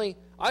certainly,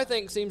 I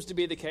think, seems to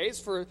be the case.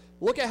 For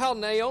look at how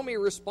Naomi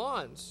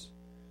responds.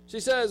 She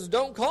says,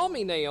 "Don't call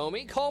me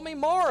Naomi, call me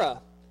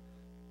Mara.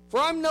 For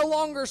I'm no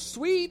longer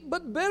sweet,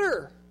 but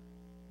bitter.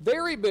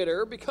 Very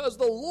bitter, because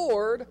the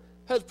Lord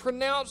has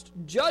pronounced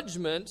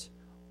judgment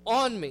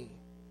on me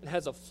and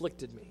has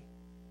afflicted me."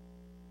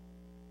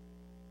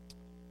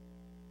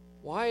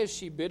 Why is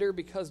she bitter?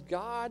 Because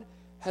God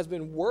has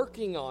been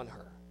working on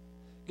her.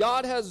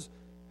 God has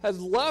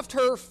left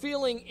her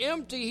feeling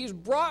empty. He's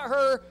brought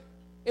her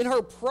in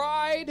her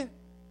pride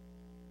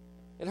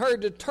and her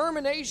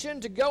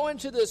determination to go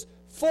into this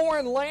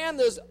foreign land,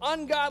 this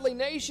ungodly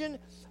nation.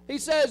 He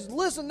says,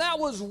 listen, that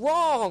was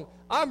wrong.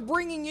 I'm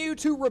bringing you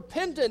to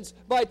repentance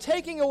by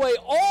taking away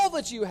all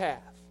that you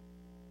have.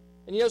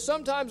 And you know,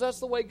 sometimes that's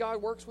the way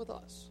God works with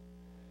us.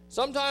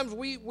 Sometimes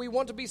we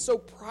want to be so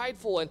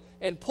prideful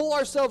and pull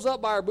ourselves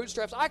up by our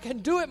bootstraps. I can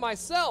do it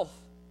myself.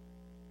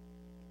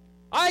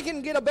 I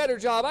can get a better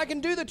job. I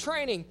can do the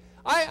training.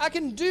 I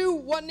can do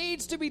what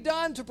needs to be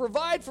done to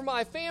provide for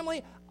my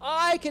family.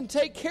 I can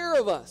take care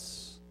of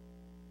us.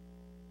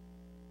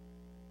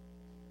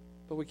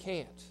 But we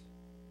can't.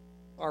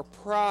 Our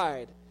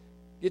pride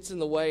gets in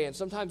the way, and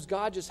sometimes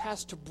God just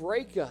has to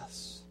break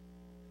us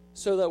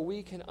so that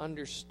we can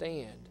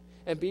understand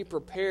and be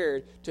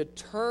prepared to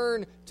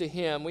turn to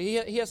Him. He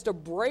has to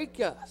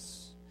break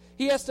us.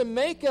 He has to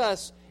make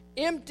us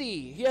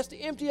empty. He has to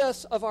empty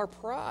us of our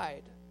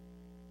pride.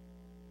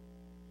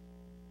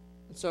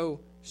 And so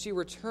she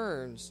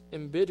returns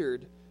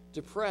embittered,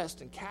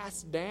 depressed, and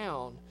cast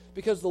down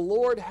because the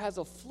Lord has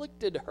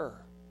afflicted her.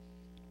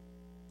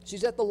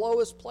 She's at the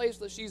lowest place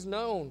that she's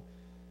known.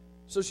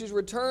 So she's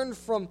returned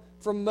from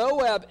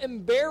Moab,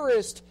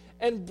 embarrassed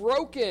and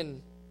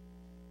broken.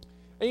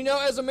 And you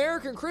know, as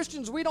American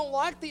Christians, we don't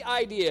like the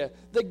idea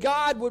that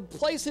God would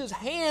place His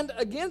hand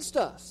against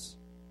us.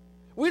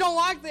 We don't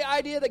like the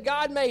idea that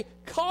God may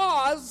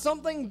cause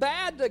something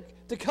bad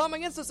to come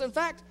against us. In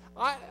fact,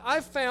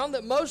 I've found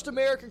that most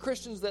American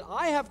Christians that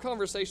I have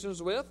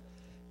conversations with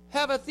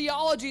have a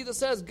theology that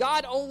says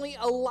God only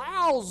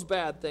allows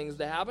bad things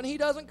to happen. He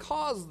doesn't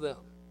cause them.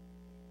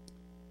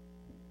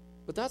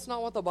 But that's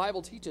not what the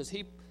Bible teaches.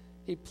 He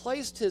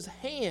placed His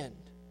hand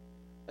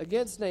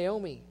against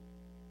Naomi.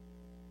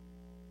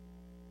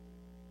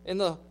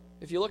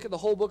 If you look at the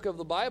whole book of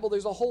the Bible,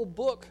 there's a whole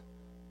book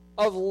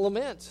of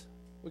lament.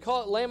 We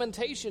call it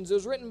Lamentations. It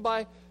was written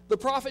by the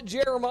prophet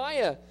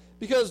Jeremiah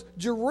because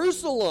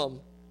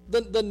Jerusalem,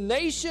 the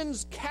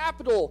nation's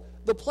capital,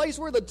 the place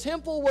where the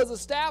temple was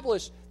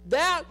established,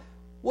 that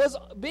was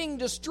being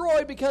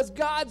destroyed because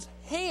God's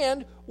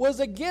hand was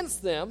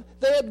against them.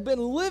 They had been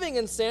living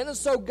in sin, and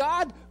so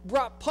God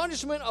brought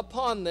punishment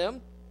upon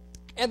them,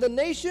 and the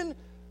nation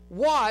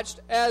watched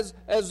as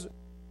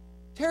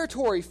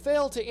territory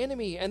fell to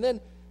enemy, and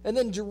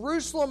then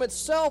Jerusalem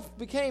itself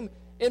became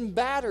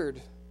embattered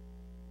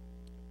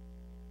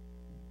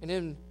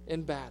and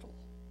in battle.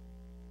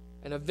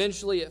 And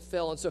eventually it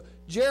fell. And so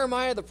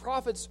Jeremiah the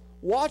prophet's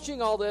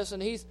watching all this,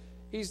 and he's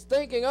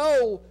thinking,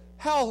 oh,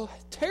 how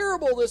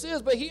terrible this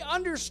is. But he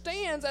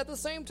understands at the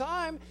same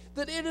time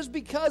that it is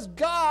because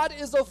God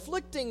is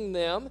afflicting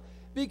them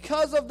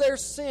because of their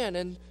sin.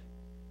 And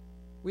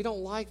we don't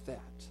like that.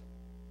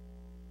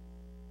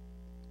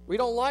 We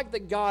don't like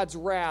that God's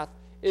wrath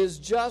is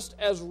just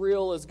as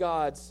real as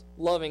God's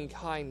loving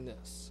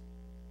kindness.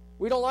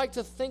 We don't like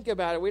to think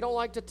about it. We don't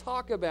like to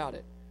talk about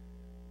it.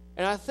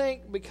 And I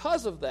think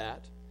because of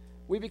that,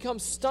 we become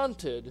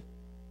stunted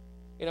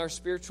in our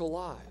spiritual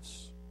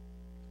lives.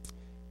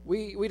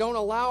 We don't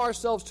allow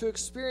ourselves to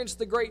experience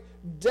the great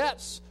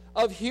depths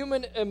of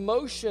human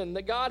emotion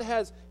that God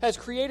has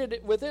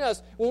created within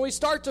us. When we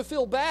start to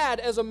feel bad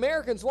as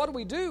Americans, what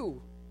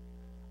do?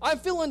 I'm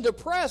feeling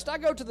depressed. I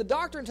go to the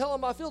doctor and tell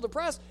him I feel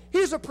depressed.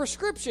 Here's a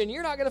prescription.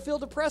 You're not going to feel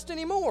depressed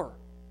anymore.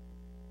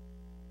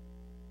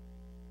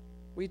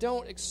 We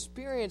don't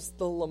experience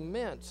the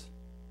lament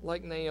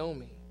like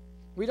Naomi.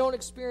 We don't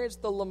experience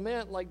the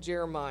lament like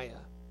Jeremiah.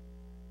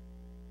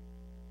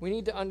 We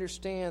need to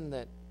understand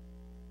that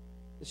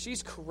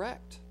she's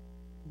correct.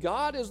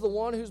 God is the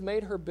one who's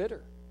made her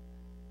bitter.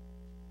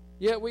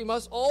 Yet we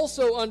must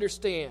also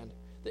understand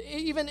that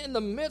even in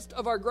the midst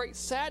of our great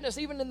sadness,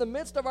 even in the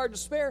midst of our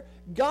despair,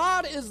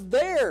 God is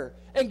there.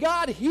 And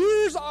God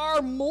hears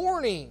our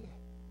mourning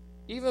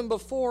even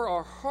before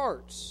our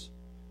hearts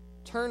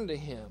turn to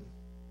Him.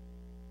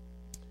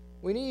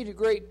 We need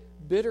great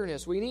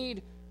bitterness. We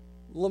need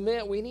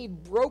lament. We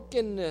need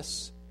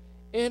brokenness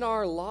in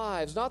our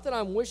lives. Not that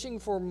I'm wishing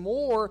for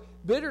more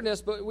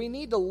bitterness, but we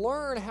need to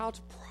learn how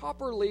to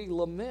properly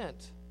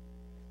lament.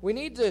 We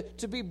need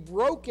to be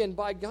broken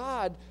by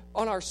God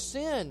on our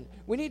sin.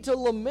 We need to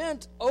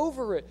lament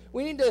over it.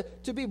 We need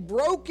to be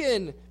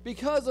broken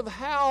because of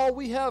how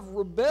we have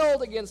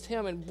rebelled against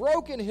Him and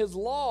broken His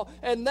law.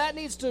 And that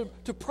needs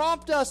to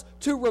prompt us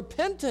to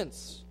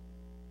repentance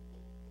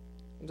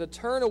and to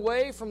turn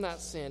away from that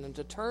sin and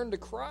to turn to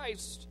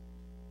Christ.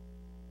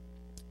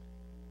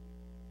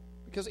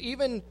 Because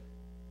even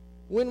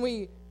when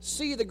we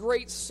see the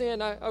great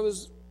sin, I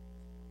was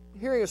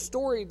hearing a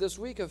story this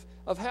week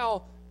of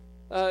how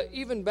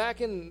even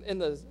back in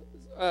the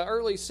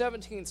early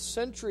 17th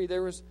century,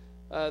 there was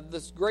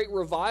this great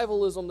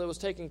revivalism that was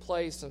taking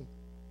place,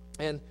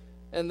 and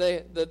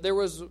there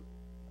was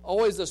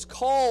always this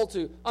call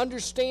to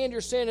understand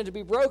your sin and to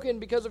be broken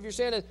because of your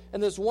sin.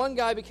 And this one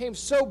guy became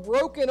so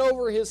broken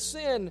over his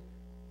sin,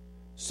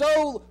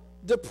 so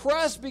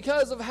depressed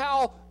because of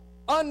how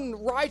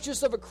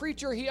unrighteous of a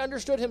creature he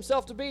understood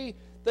himself to be,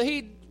 that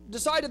he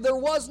decided there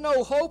was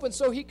no hope, and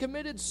so he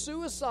committed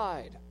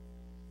suicide.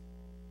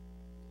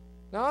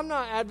 Now, I'm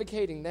not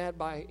advocating that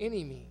by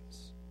any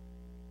means.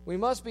 We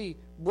must be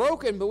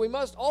broken, but we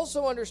must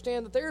also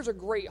understand that there's a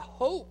great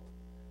hope.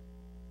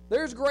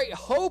 There's great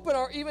hope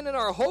even in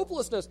our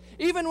hopelessness.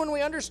 Even when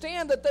we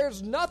understand that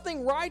there's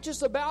nothing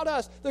righteous about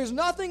us, there's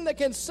nothing that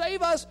can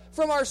save us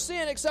from our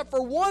sin except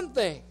for one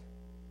thing,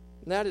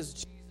 and that is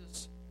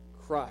Jesus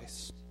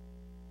Christ.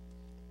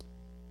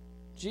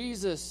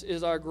 Jesus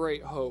is our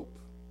great hope.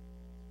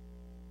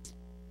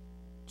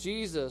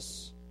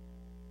 Jesus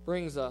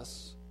brings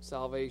us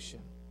salvation.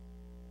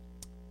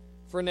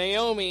 For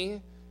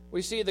Naomi,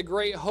 we see the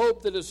great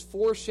hope that is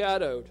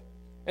foreshadowed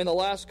in the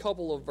last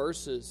couple of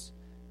verses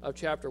of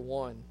chapter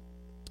 1.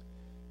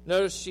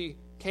 Notice she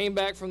came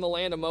back from the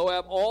land of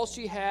Moab. All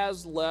she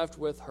has left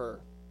with her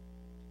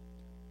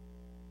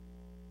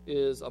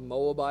is a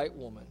Moabite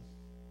woman.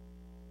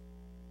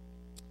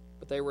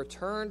 But they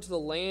returned to the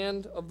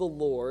land of the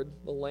Lord,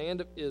 the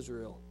land of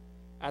Israel,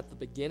 at the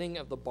beginning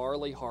of the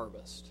barley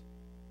harvest.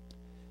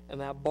 And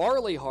that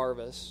barley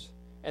harvest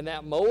and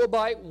that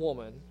Moabite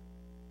woman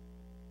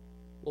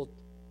will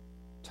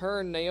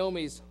turn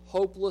Naomi's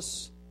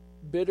hopeless,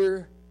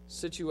 bitter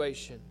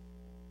situation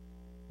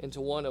into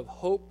one of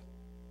hope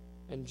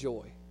and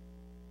joy.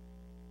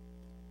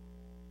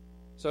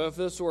 So if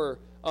this were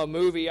a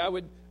movie, I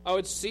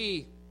would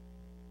see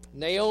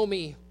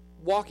Naomi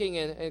walking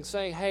and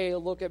saying, "Hey,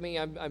 look at me,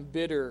 I'm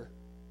bitter,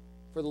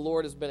 for the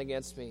Lord has been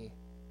against me."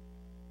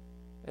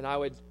 And I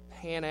would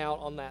pan out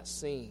on that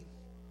scene,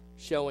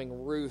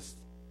 showing Ruth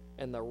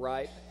and the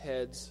ripe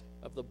heads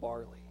of the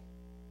barley.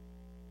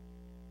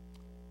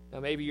 Now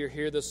maybe you're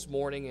here this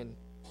morning and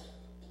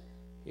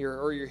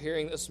you're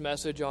hearing this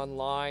message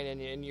online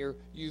and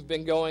you've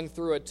been going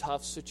through a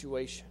tough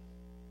situation.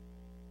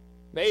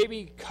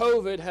 Maybe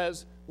COVID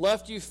has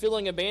left you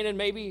feeling abandoned.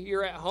 Maybe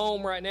you're at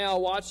home right now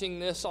watching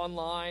this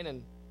online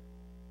and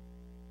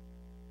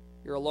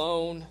you're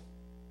alone.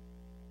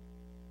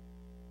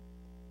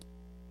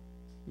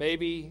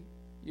 Maybe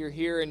you're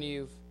here and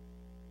you've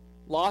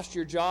lost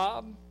your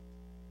job,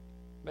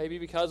 maybe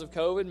because of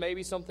COVID,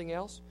 maybe something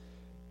else.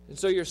 And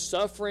so you're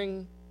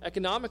suffering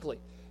economically.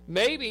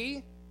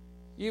 Maybe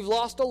you've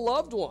lost a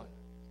loved one.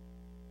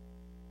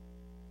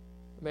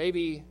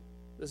 Maybe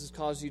this has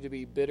caused you to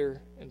be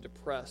bitter and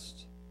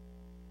depressed.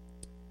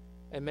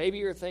 And maybe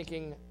you're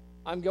thinking,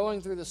 I'm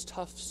going through this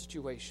tough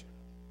situation.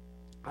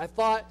 I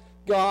thought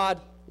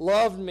God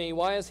loved me.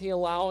 Why is He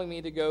allowing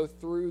me to go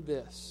through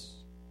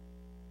this?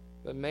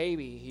 But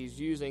maybe He's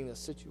using the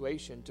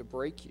situation to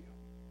break you,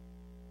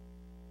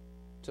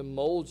 to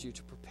mold you,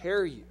 to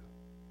prepare you,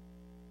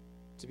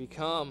 to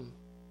become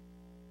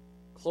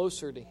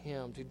closer to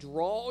Him, to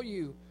draw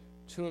you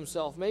to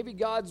Himself. Maybe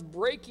God's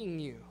breaking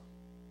you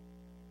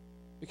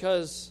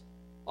because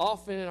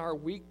often in our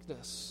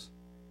weakness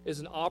is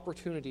an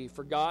opportunity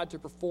for God to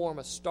perform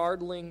a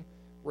startling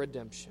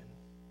redemption.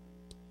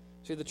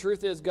 See, the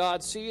truth is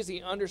God sees,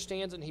 He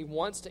understands, and He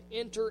wants to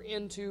enter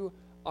into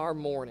our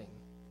mourning.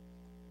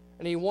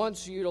 And He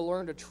wants you to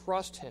learn to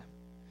trust Him.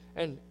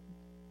 And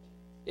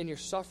in your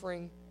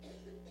suffering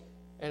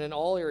and in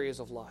all areas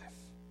of life.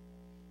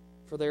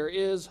 For there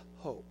is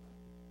hope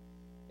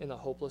in the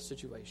hopeless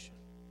situation.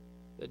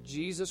 That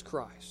Jesus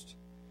Christ,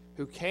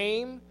 who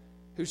came,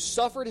 who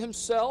suffered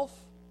Himself,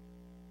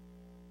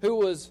 who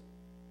was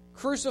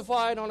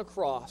crucified on a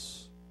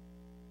cross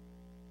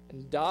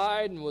and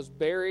died and was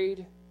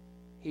buried,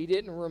 He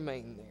didn't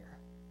remain there.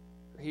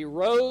 He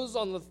rose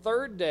on the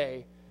third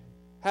day,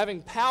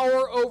 having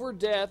power over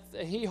death,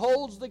 and He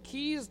holds the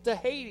keys to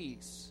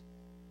Hades.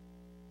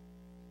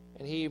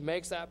 And He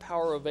makes that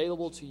power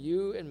available to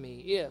you and me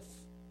if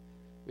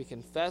we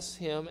confess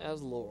Him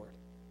as Lord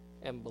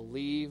and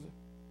believe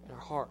in our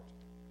heart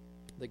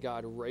that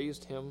God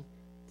raised Him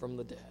from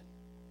the dead.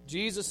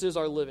 Jesus is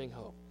our living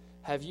hope.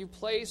 Have you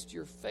placed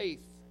your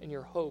faith and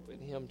your hope in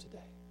Him today?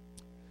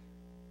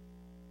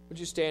 Would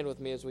you stand with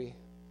me as we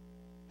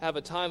have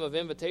a time of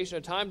invitation,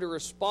 a time to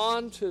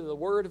respond to the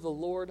word of the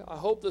Lord? I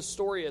hope this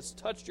story has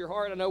touched your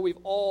heart. I know we've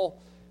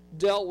all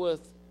dealt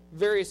with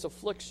various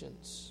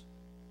afflictions.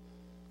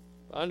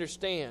 But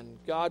understand,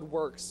 God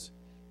works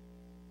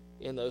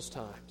in those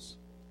times.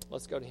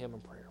 Let's go to Him in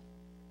prayer.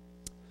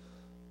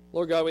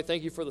 Lord God, we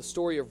thank You for the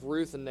story of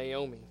Ruth and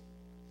Naomi.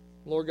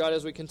 Lord God,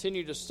 as we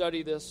continue to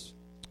study this,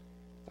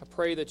 I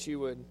pray that You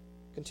would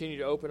continue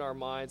to open our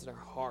minds and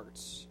our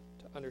hearts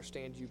to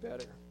understand You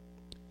better.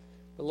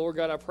 But Lord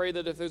God, I pray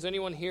that if there's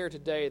anyone here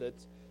today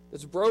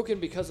that's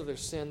broken because of their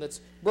sin, that's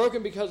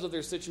broken because of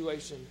their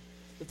situation,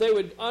 that they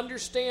would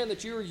understand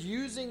that You are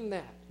using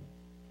that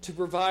to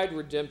provide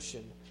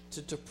redemption,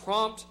 to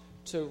prompt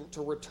to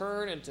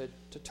return and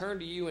to turn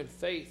to You in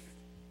faith.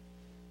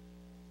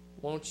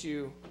 Won't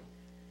You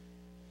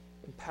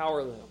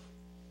empower them,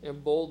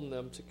 embolden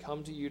them to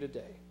come to You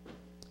today?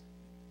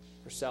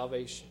 For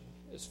salvation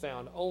is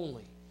found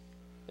only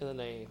in the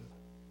name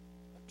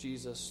of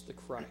Jesus the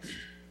Christ,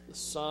 the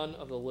Son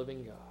of the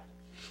living God.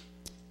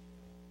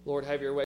 Lord, have Your way.